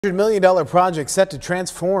$100 million project set to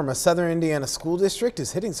transform a southern Indiana school district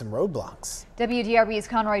is hitting some roadblocks. WDRB's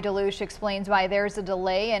Conroy DeLuche explains why there's a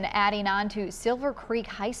delay in adding on to Silver Creek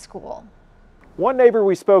High School. One neighbor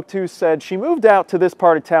we spoke to said she moved out to this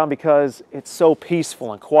part of town because it's so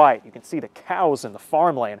peaceful and quiet. You can see the cows in the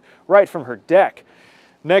farmland right from her deck.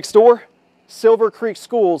 Next door, Silver Creek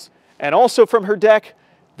Schools, and also from her deck,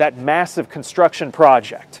 that massive construction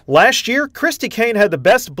project. Last year, Christy Kane had the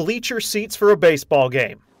best bleacher seats for a baseball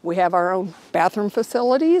game. We have our own bathroom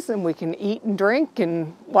facilities and we can eat and drink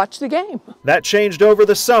and watch the game. That changed over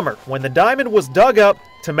the summer when the diamond was dug up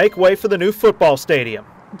to make way for the new football stadium.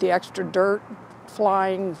 The extra dirt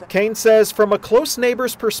flying. Kane says from a close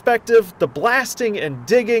neighbor's perspective, the blasting and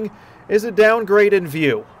digging is a downgrade in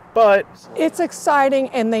view, but it's exciting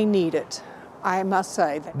and they need it, I must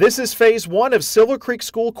say. This is phase one of Silver Creek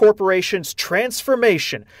School Corporation's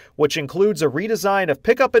transformation, which includes a redesign of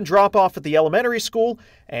pickup and drop off at the elementary school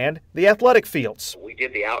and the athletic fields. We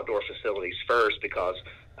did the outdoor facilities first because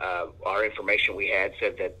our information we had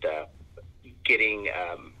said that getting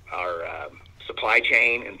our supply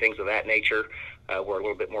chain and things of that nature were a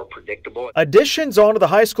little bit more predictable. Additions onto the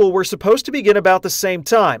high school were supposed to begin about the same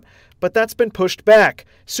time, but that's been pushed back.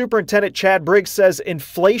 Superintendent Chad Briggs says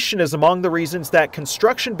inflation is among the reasons that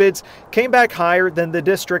construction bids came back higher than the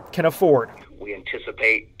district can afford. We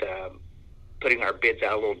anticipate putting our bids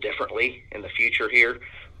out a little differently in the future here,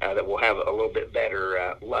 that we'll have a little bit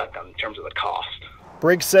better luck in terms of the cost.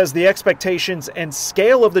 Briggs says the expectations and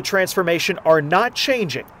scale of the transformation are not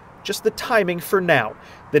changing, just the timing for now.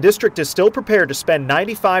 The district is still prepared to spend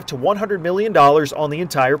 $95 to $100 million on the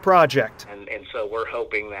entire project. And so we're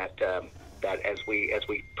hoping that that as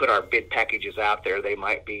we put our bid packages out there, they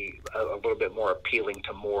might be a little bit more appealing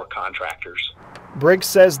to more contractors. Briggs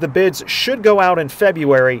says the bids should go out in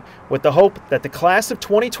February with the hope that the class of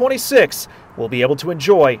 2026 will be able to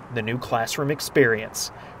enjoy the new classroom experience.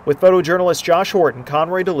 With photojournalist Josh Horton,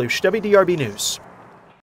 Conroy DeLuche, WDRB News.